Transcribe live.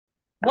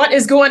What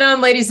is going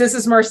on, ladies? This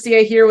is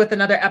Marcia here with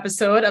another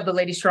episode of the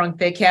Lady Strong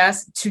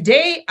Fitcast.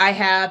 Today, I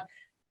have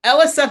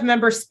LSF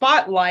member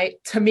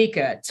Spotlight,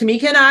 Tamika.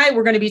 Tamika and I,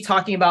 we're going to be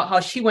talking about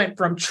how she went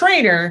from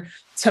trainer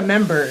to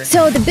member.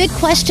 So the big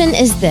question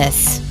is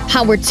this.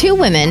 How were two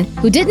women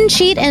who didn't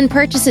cheat and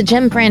purchase a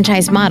gym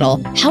franchise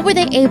model, how were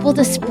they able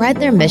to spread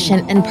their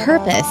mission and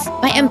purpose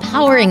by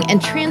empowering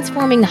and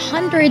transforming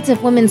hundreds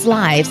of women's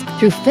lives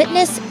through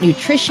fitness,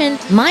 nutrition,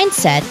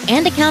 mindset,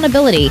 and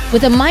accountability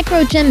with a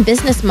micro gym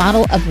business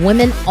model of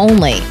women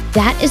only?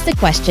 That is the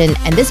question,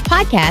 and this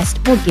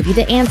podcast will give you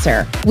the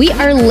answer. We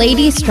are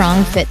Lady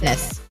Strong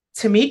Fitness.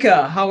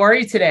 Tamika, how are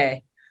you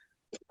today?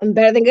 I'm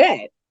better than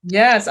good.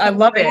 Yes, I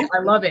love it. I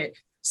love it.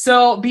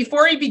 So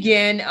before we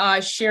begin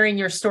sharing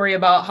your story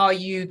about how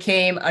you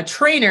became a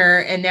trainer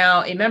and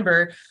now a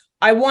member,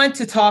 I want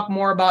to talk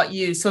more about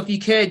you. So if you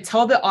could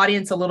tell the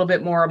audience a little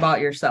bit more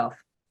about yourself.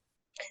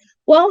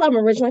 Well, I'm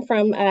originally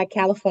from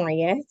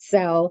California,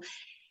 so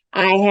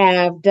I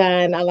have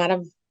done a lot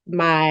of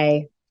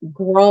my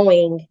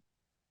growing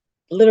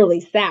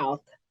literally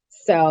south.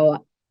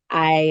 So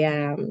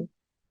I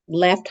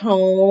left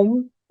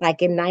home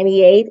like in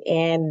 98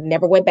 and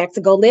never went back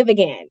to go live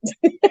again.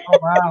 Oh,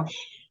 wow.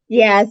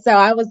 Yeah, so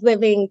I was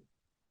living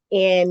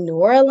in New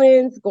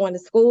Orleans, going to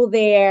school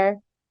there,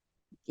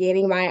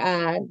 getting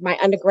my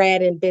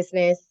undergrad in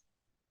business,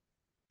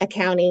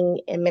 accounting,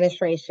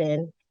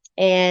 administration.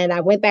 And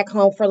I went back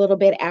home for a little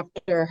bit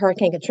after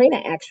Hurricane Katrina,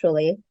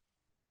 actually,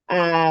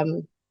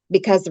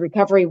 because the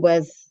recovery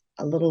was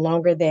a little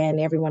longer than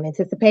everyone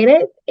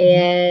anticipated.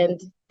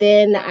 And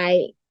then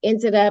I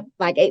ended up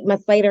like 8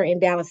 months later in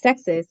Dallas,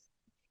 Texas,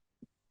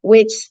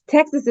 which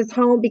Texas is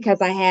home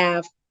because I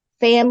have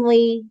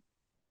family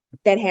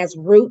that has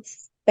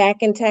roots back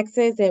in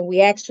Texas, and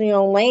we actually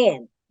own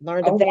land.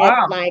 Learned of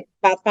that like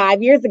about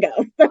 5 years ago.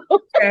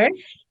 Okay.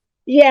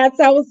 Yeah,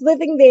 so I was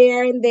living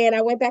there, and then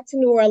I went back to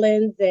New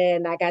Orleans,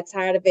 and I got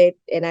tired of it,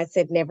 and I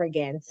said never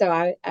again. So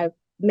I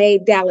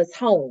made Dallas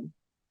home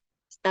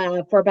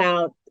for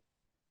about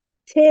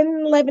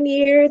 10, 11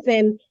 years,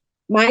 and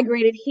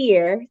migrated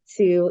here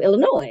to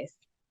Illinois.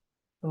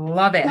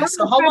 Love it.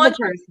 So how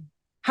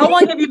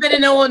long have you been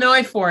in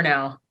Illinois for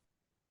now?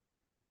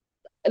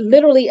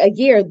 Literally a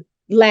year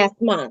last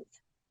month.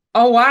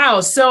 Oh, wow.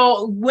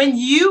 So when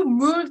you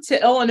moved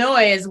to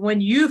Illinois is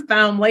when you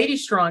found Lady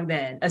Strong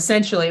then,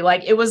 essentially.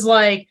 Like it was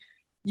like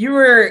you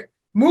were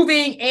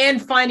moving and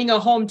finding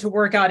a home to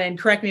work out in.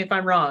 Correct me if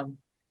I'm wrong.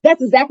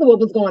 That's exactly what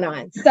was going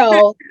on.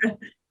 So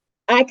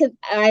I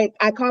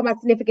call my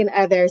significant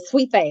other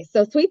Sweet Face.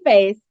 So Sweet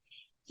Face,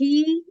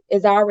 he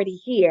is already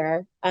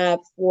here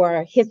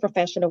for his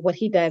profession of what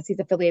he does. He's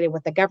affiliated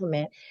with the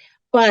government.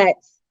 But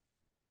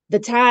the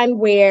time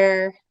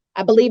where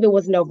I believe it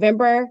was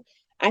November,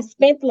 I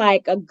spent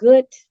like a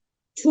good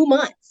 2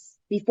 months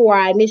before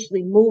I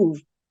initially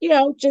moved. You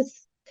know,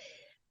 just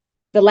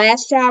the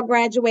last child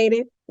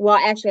graduated. Well,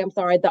 actually, I'm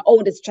sorry, the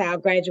oldest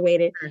child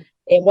graduated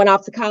and went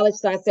off to college.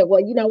 So I said,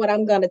 well, you know what?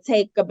 I'm going to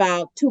take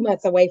about 2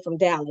 months away from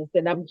Dallas,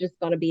 and I'm just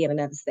going to be in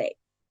another state.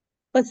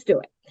 Let's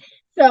do it.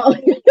 So,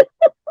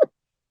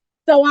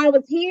 so I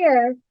was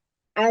here.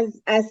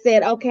 I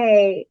said,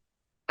 okay,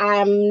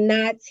 I'm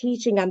not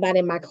teaching. I'm not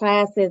in my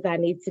classes. I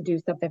need to do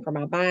something for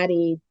my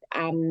body.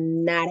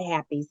 I'm not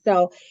happy.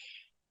 So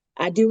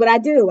I do what I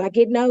do. I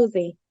get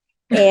nosy.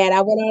 And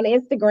I went on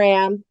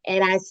Instagram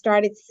and I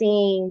started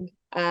seeing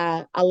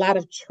a lot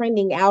of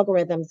trending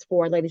algorithms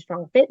for Lady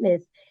Strong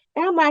Fitness.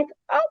 And I'm like,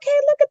 okay,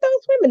 look at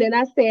those women. And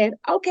I said,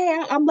 okay,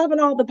 I'm loving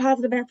all the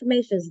positive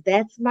affirmations.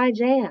 That's my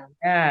jam.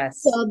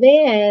 Yes. So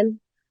then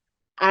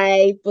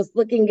I was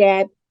looking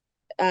at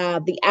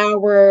the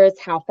hours,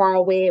 how far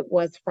away it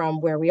was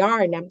from where we are.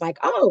 And I'm like,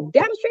 oh,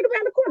 down the street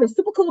around the corner,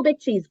 super cool big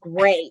cheese.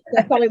 Great.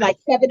 That's only like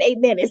 7-8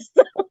 minutes.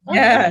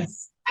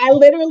 Yes. I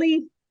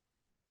literally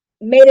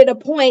made it a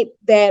point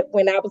that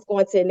when I was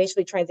going to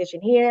initially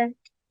transition here,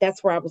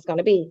 that's where I was going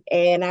to be.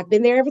 And I've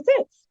been there ever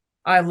since.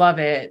 I love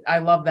it. I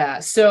love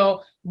that.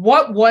 So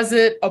what was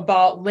it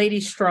about Lady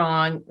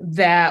Strong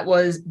that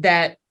was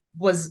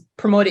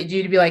promoted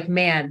you to be like,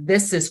 man,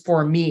 this is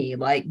for me.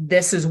 Like,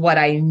 this is what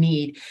I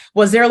need.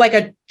 Was there like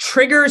a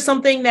trigger or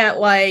something that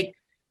like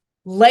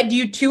led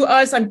you to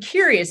us? I'm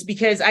curious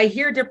because I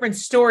hear different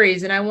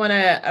stories and I want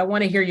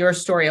to hear your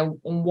story on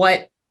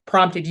what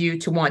prompted you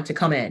to want to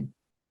come in.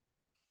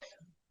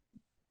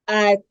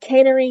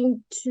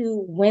 Catering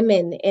to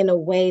women in a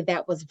way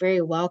that was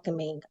very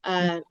welcoming.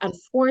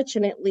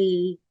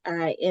 Unfortunately,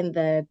 in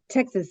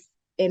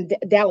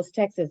Dallas,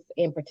 Texas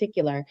in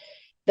particular,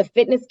 the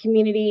fitness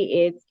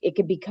community it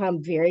could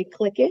become very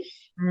cliquish,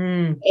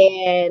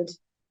 and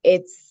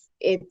it's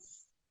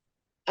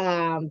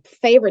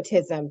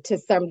favoritism to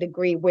some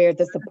degree where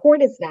the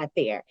support is not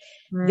there.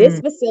 This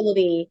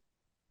facility,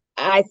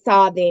 I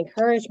saw the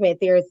encouragement.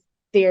 There's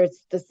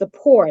the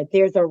support.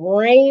 There's a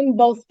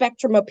rainbow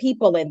spectrum of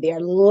people in there.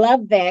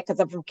 Love that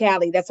because I'm from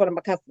Cali. That's what I'm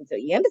accustomed to.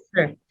 You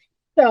understand?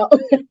 Sure.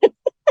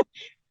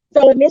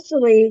 So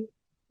initially,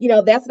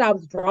 that's what I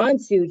was drawn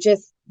to.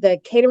 Just the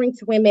catering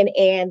to women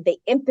and the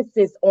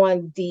emphasis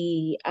on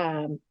the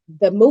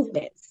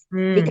movements.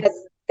 Mm,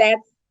 because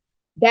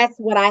that's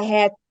what I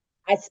had.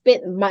 I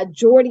spent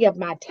majority of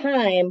my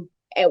time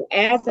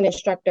as an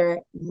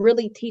instructor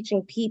really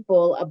teaching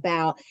people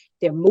about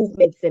their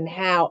movements and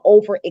how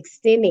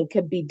overextending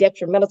could be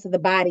detrimental to the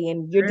body.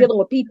 And you're sure. dealing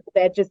with people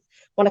that just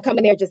want to come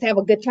in there, just have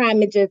a good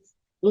time and just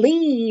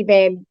leave.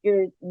 And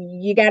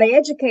you got to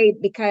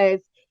educate, because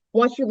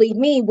once you leave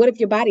me, what if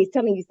your body is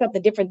telling you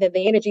something different than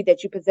the energy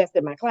that you possessed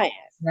in my class?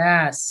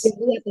 Yes.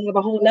 We have to have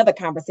a whole nother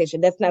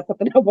conversation. That's not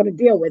something I want to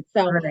deal with.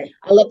 So Right.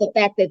 I love the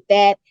fact that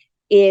that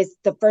is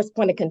the first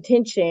point of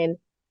contention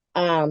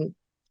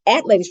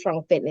at Lady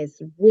Strong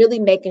Fitness, really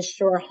making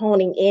sure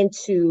honing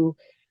into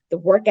the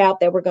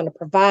workout that we're going to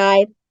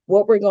provide,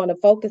 what we're going to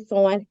focus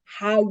on,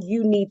 how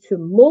you need to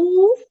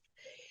move,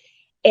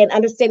 and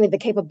understanding the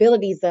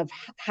capabilities of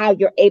how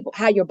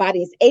your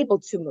body is able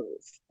to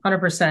move.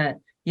 100%.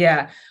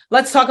 Yeah.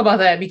 Let's talk about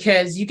that,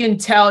 because you can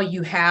tell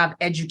you have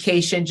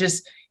education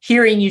just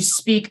hearing you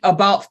speak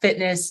about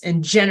fitness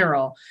in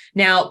general.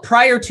 Now,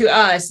 prior to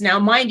us, now,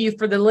 mind you,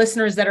 for the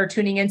listeners that are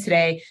tuning in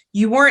today,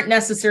 you weren't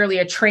necessarily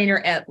a trainer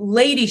at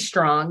Lady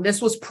Strong. This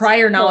was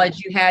prior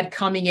knowledge you had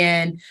coming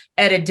in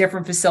at a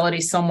different facility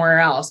somewhere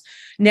else.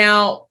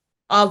 Now,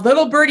 a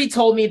little birdie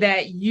told me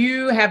that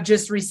you have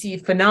just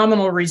received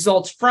phenomenal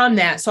results from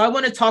that. So I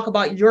want to talk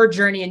about your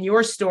journey and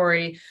your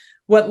story,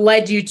 what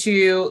led you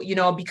to,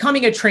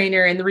 becoming a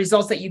trainer and the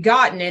results that you've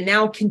gotten, and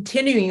now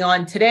continuing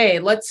on today.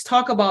 Let's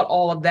talk about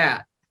all of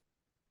that.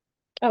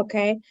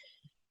 Okay.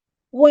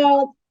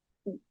 Well,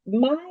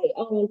 my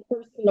own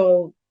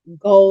personal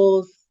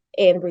goals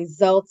and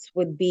results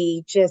would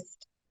be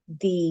just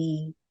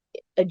the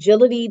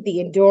agility, the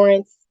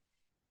endurance,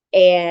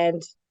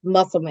 and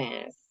muscle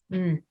mass.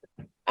 Mm.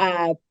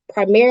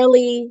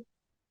 Primarily,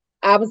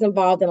 I was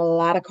involved in a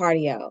lot of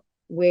cardio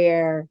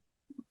where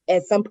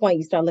at some point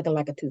you start looking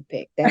like a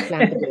toothpick. That's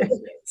not the business.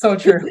 So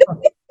true.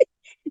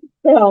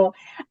 So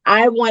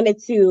I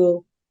wanted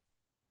to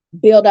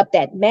build up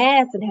that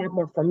mass and have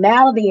more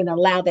formality and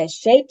allow that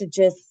shape to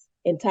just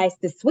entice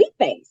the sweet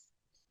face.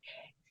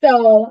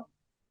 So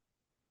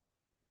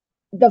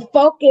the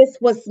focus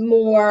was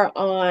more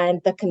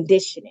on the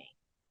conditioning.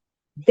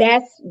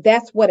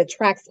 That's what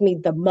attracts me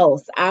the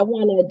most. I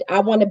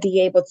want to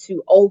be able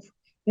to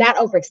not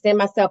overextend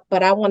myself,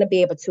 but I want to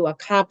be able to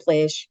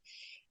accomplish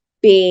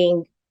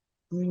being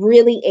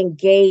really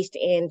engaged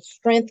in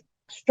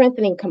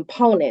strengthening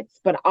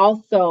components, but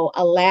also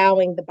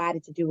allowing the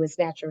body to do its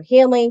natural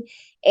healing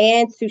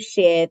and to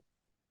shed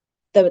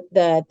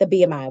the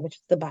BMI, which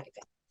is the body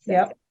fat. So,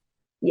 Yep.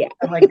 Yeah.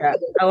 I like that.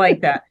 I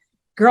like that.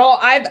 Girl,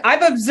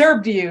 I've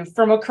observed you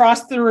from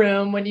across the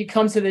room when you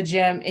come to the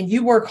gym, and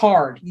you work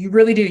hard. You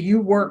really do.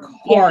 You work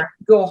hard,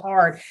 go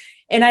hard.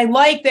 And I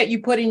like that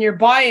you put in your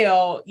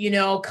bio,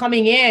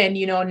 coming in,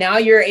 now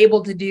you're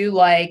able to do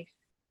like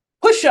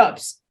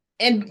push-ups,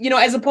 and,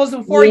 as opposed to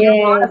before,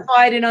 you're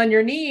modified and on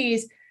your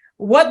knees.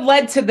 What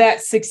led to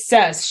that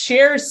success?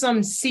 Share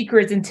some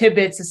secrets and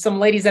tidbits to some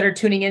ladies that are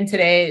tuning in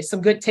today,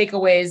 some good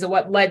takeaways of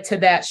what led to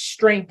that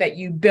strength that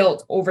you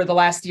built over the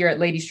last year at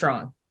Lady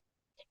Strong.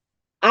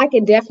 I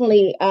can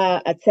definitely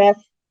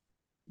attest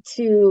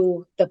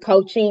to the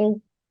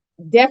coaching.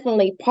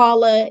 Definitely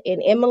Paula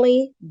and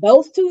Emily,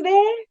 those two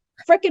there,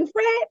 freaking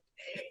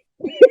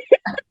Fred.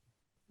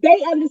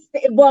 They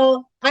understand.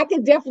 Well, I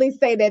can definitely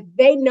say that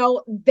they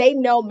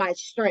know my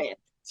strength.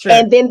 Sure.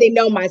 And then they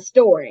know my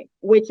story,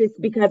 which is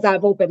because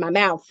I've opened my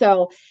mouth.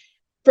 So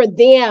for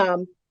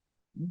them,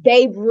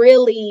 they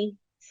really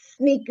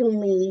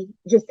sneakily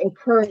just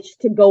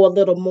encouraged to go a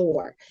little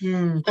more.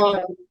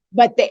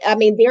 But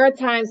there are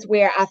times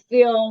where I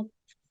feel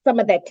some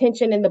of that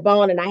tension in the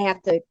bone and I have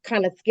to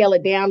kind of scale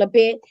it down a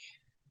bit.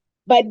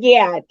 But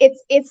yeah,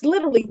 it's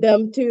literally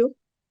them too.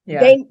 Yeah.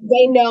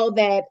 They know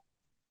that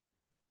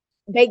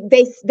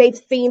they've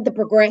seen the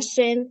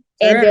progression.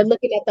 Sure. And they're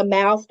looking at the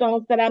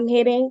milestones that I'm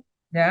hitting.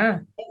 Yeah.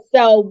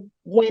 So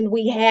when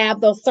we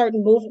have those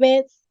certain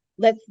movements,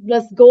 let's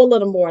go a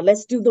little more.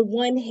 Let's do the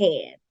one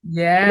hand.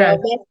 Yeah.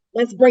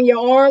 Let's bring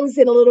your arms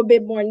in a little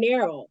bit more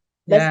narrow.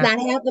 Let's not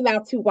have them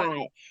out too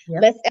wide.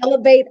 Yep. Let's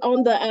elevate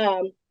on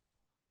the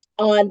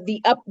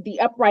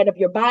upright of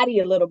your body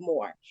a little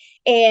more.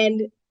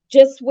 And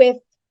just with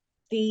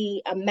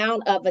the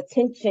amount of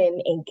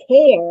attention and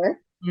care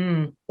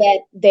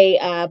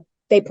that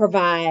they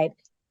provide,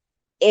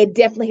 it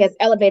definitely has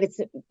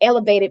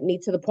elevated me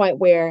to the point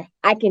where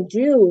I can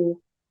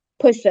do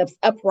push-ups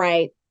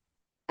upright.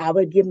 I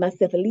would give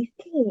myself at least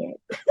 10.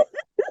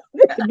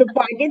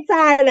 Before I get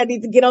tired, I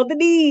need to get on the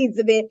knees.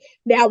 And then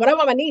now when I'm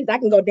on my knees, I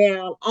can go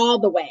down all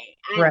the way.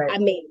 I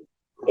mean,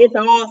 it's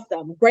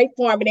awesome. Great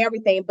form and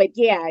everything. But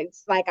yeah,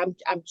 it's like I'm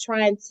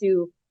trying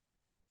to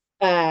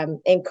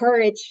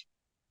encourage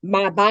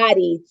my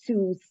body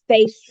to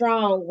stay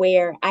strong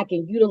where I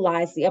can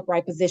utilize the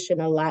upright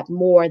position a lot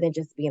more than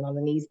just being on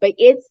the knees. But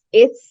it's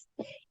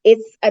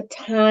a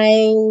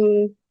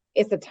time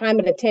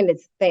and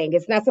attendance thing.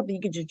 It's not something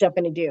you can just jump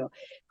in and do,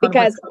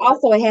 because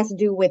also it has to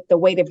do with the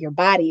weight of your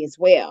body as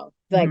well.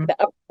 Like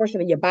the upper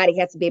portion of your body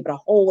has to be able to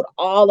hold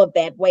all of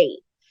that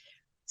weight.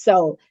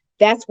 So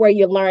that's where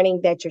you're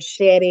learning that you're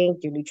shedding,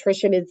 your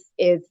nutrition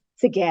is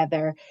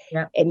together.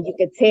 Yeah. And you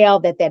can tell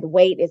that that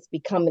weight is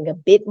becoming a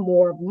bit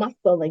more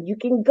muscle and you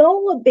can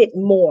go a bit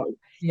more.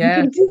 Yeah.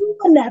 You can do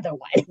another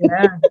one.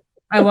 Yeah.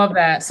 I love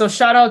that. So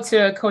shout out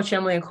to Coach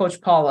Emily and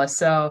Coach Paula.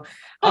 So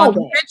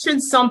you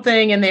mentioned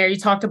something in there. You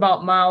talked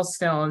about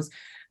milestones.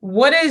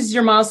 What does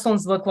your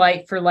milestones look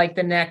like for like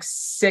the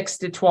next 6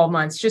 to 12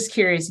 months? Just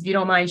curious if you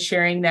don't mind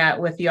sharing that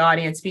with the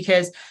audience,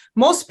 because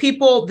most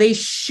people, they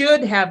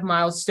should have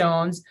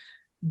milestones,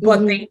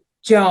 but they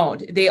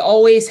don't. They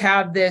always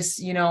have this,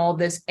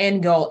 this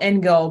end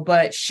goal,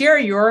 but share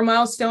your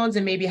milestones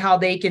and maybe how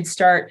they can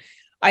start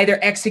either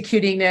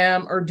executing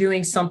them or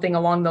doing something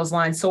along those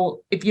lines.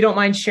 So if you don't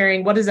mind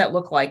sharing, what does that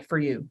look like for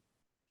you?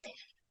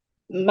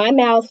 My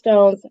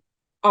milestones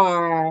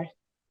are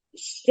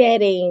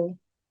shedding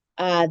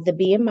the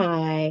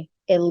BMI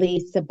at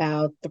least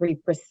about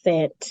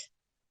 3%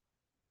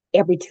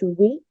 every 2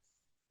 weeks.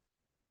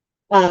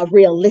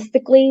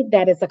 Realistically,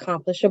 that is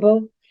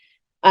accomplishable.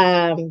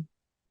 For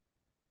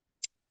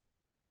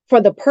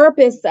the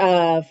purpose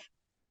of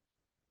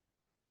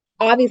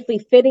obviously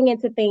fitting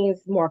into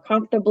things more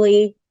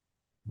comfortably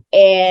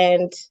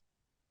and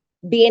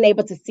being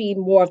able to see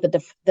more of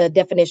the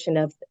definition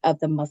of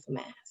the muscle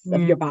mass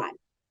of your body.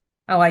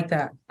 I like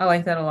that. I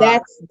like that a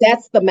lot.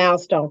 That's the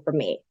milestone for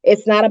me.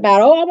 It's not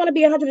about, I want to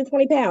be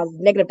 120 pounds.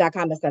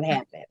 Negative.com, that's not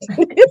happening.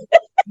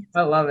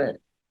 I love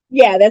it.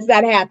 Yeah, that's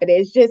not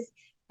happening.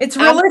 It's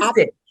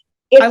realistic.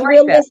 It's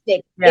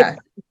realistic. Yeah.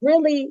 It's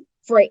really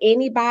for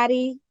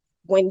anybody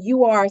when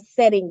you are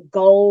setting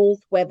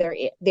goals, whether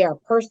they're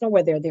personal,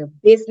 whether they're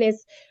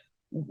business,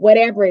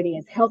 whatever it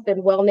is, health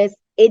and wellness,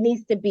 it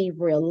needs to be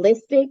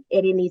realistic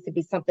and it needs to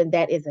be something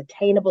that is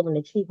attainable and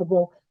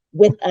achievable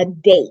with a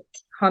date.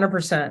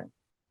 100%.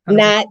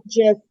 Not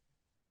just,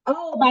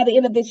 by the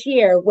end of this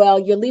year. Well,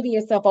 you're leaving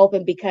yourself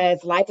open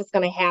because life is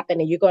going to happen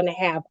and you're going to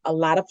have a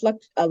lot of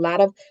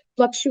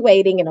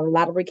fluctuating and a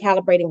lot of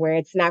recalibrating where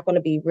it's not going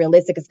to be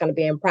realistic. It's going to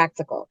be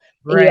impractical.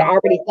 Right. And you're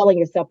already failing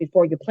yourself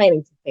before you're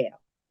planning to fail.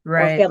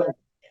 Right.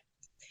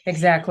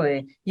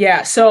 Exactly.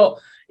 Yeah. So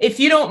if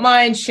you don't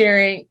mind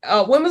sharing,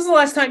 when was the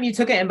last time you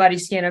took an InBody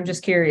scan? I'm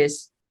just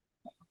curious.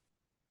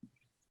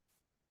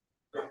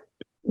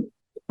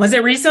 Was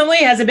it recently?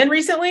 Has it been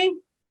recently?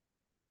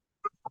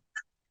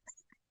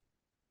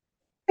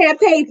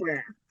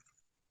 Paper.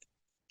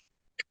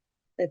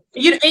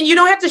 You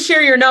don't have to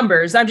share your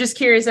numbers. I'm just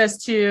curious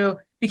as to,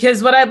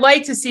 because what I'd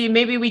like to see,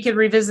 maybe we could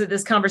revisit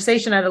this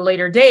conversation at a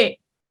later date,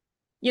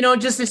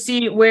 just to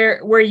see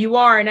where you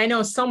are. And I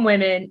know some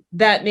women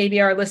that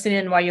maybe are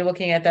listening while you're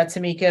looking at that,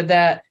 Tamika,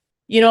 that,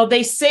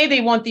 they say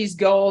they want these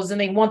goals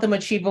and they want them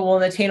achievable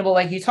and attainable,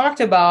 like you talked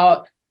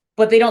about,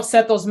 but they don't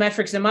set those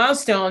metrics and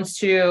milestones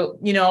to,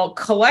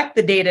 collect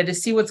the data to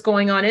see what's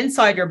going on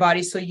inside your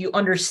body so you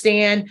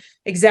understand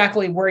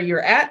exactly where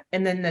you're at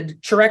and then the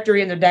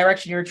trajectory and the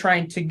direction you're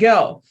trying to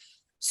go.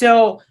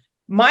 So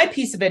my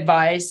piece of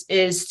advice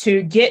is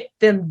to get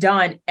them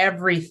done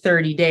every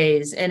 30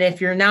 days. And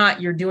if you're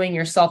not, you're doing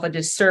yourself a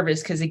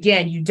disservice because,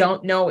 again, you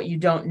don't know what you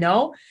don't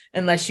know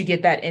unless you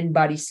get that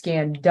InBody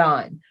scan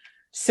done.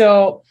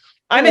 So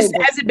has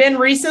it been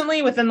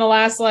recently within the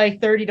last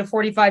 30 to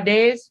 45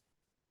 days?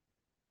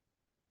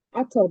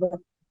 October.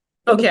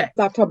 Okay. It's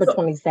October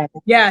 27th.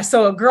 Yeah.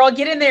 So girl,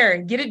 get in there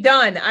and get it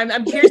done.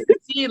 I'm curious to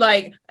see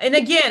and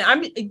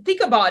again,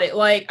 think about it.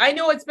 I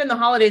know it's been the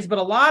holidays, but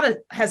a lot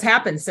has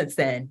happened since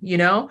then,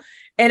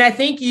 and I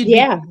think you'd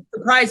be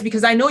surprised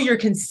because I know you're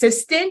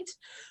consistent,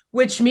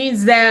 which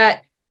means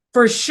that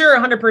for sure,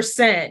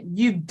 100%,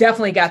 you've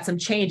definitely got some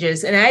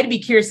changes. And I'd be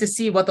curious to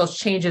see what those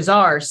changes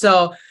are.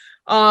 So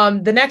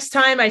the next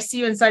time I see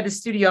you inside the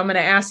studio, I'm going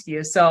to ask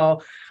you.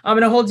 So I'm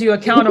going to hold you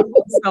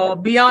accountable. So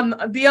be on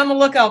the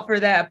lookout for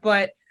that.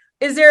 But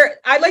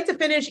I'd like to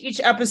finish each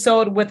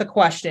episode with a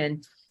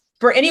question.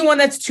 For anyone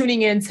that's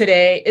tuning in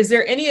today, is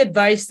there any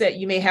advice that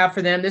you may have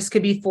for them? This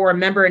could be for a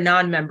member and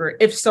non-member.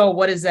 If so,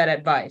 what is that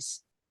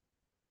advice?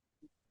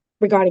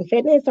 Regarding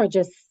fitness or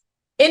just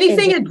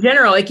anything in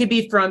general? It could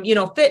be from,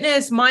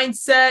 fitness,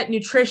 mindset,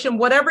 nutrition,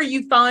 whatever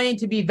you find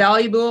to be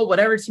valuable,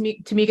 whatever,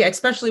 Tamika,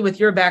 especially with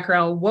your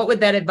background, what would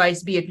that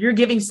advice be? If you're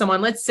giving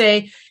someone, let's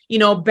say,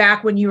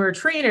 back when you were a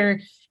trainer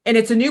and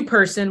it's a new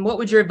person, what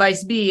would your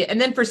advice be? And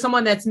then for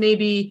someone that's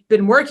maybe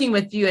been working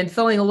with you and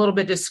feeling a little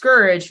bit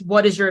discouraged,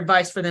 what is your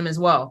advice for them as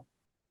well?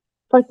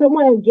 For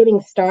someone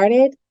getting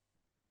started,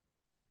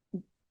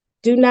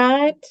 do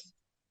not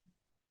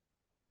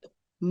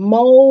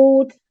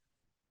mold,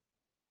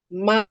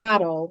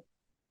 model,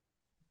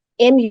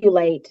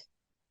 emulate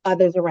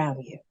others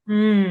around you.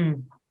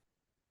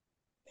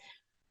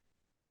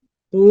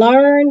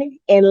 Learn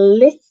and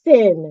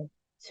listen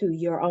to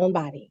your own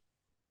body.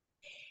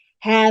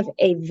 Have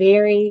a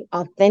very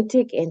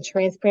authentic and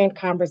transparent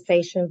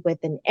conversation with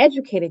an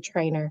educated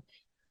trainer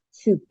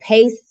to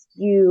pace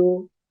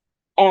you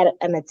at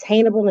an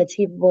attainable and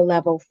achievable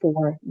level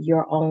for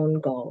your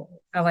own goals.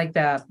 I like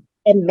that.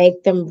 And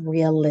make them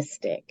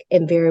realistic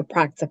and very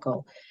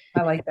practical.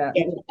 I like that.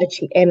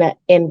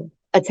 And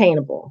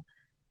attainable.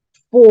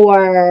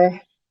 For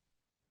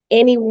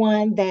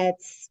anyone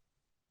that's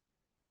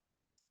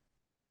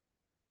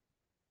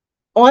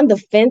on the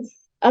fence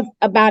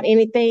about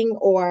anything,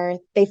 or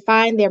they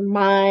find their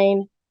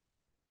mind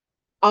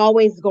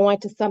always going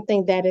to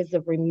something that is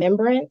a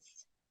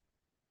remembrance,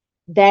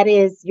 that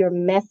is your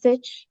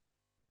message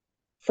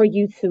for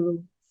you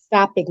to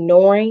stop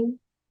ignoring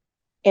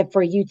and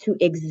for you to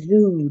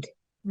exude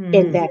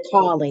in that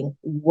calling,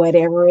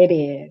 whatever it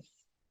is.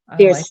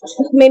 There's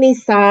too many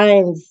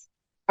signs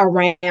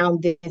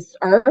around this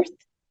earth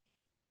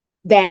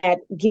that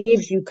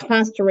gives you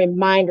constant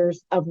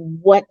reminders of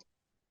what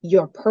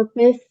your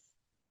purpose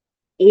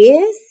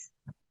is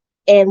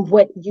and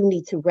what you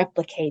need to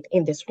replicate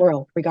in this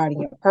world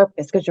regarding your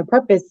purpose, because your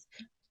purpose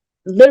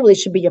literally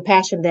should be your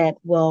passion that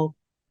will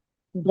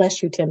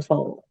bless you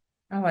tenfold.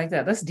 I like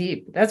that. That's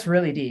deep. That's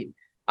really deep.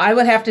 I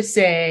would have to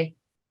say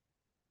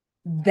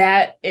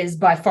that is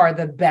by far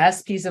the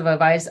best piece of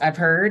advice I've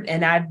heard.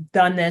 And I've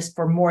done this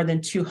for more than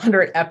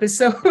 200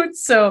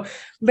 episodes. So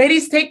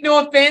ladies, take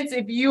no offense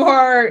if you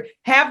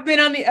have been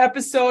on the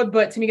episode,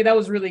 but Tamika, that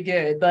was really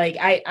good. Like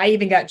I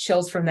even got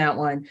chills from that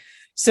one.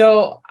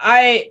 So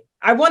I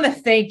want to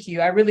thank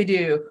you. I really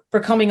do, for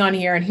coming on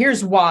here. And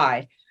here's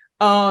why.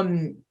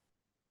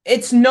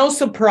 It's no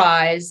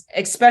surprise,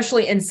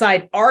 especially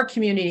inside our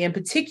community in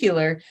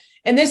particular,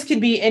 and this could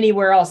be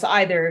anywhere else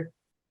either.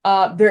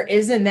 There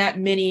isn't that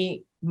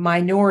many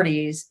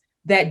minorities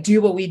that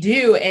do what we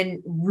do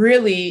and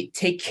really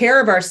take care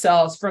of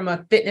ourselves from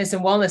a fitness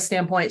and wellness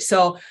standpoint.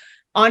 So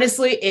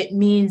honestly, it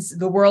means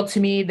the world to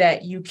me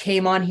that you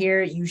came on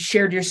here, you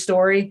shared your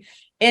story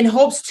in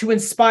hopes to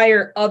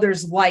inspire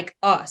others like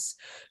us.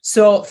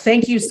 So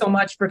thank you so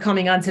much for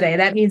coming on today.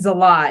 That means a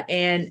lot.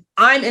 And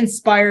I'm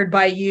inspired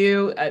by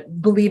you,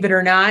 believe it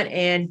or not.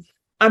 And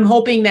I'm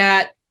hoping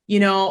that,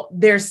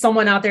 there's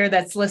someone out there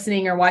that's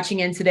listening or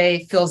watching in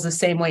today feels the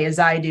same way as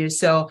I do.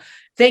 So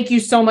thank you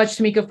so much,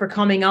 Tamika, for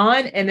coming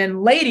on. And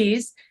then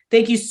ladies,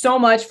 thank you so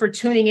much for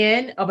tuning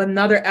in of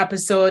another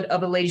episode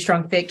of the Lady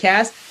Strong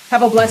Fitcast.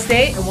 Have a blessed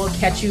day, and we'll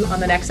catch you on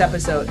the next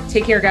episode.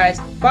 Take care, guys.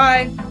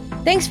 Bye.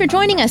 Thanks for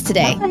joining us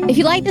today. If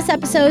you like this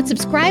episode,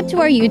 subscribe to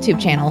our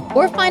YouTube channel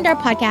or find our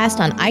podcast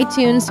on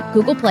iTunes,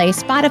 Google Play,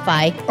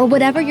 Spotify, or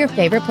whatever your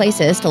favorite place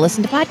is to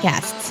listen to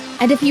podcasts.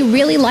 And if you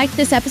really liked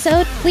this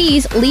episode,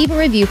 please leave a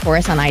review for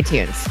us on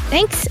iTunes.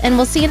 Thanks, and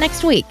we'll see you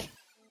next week.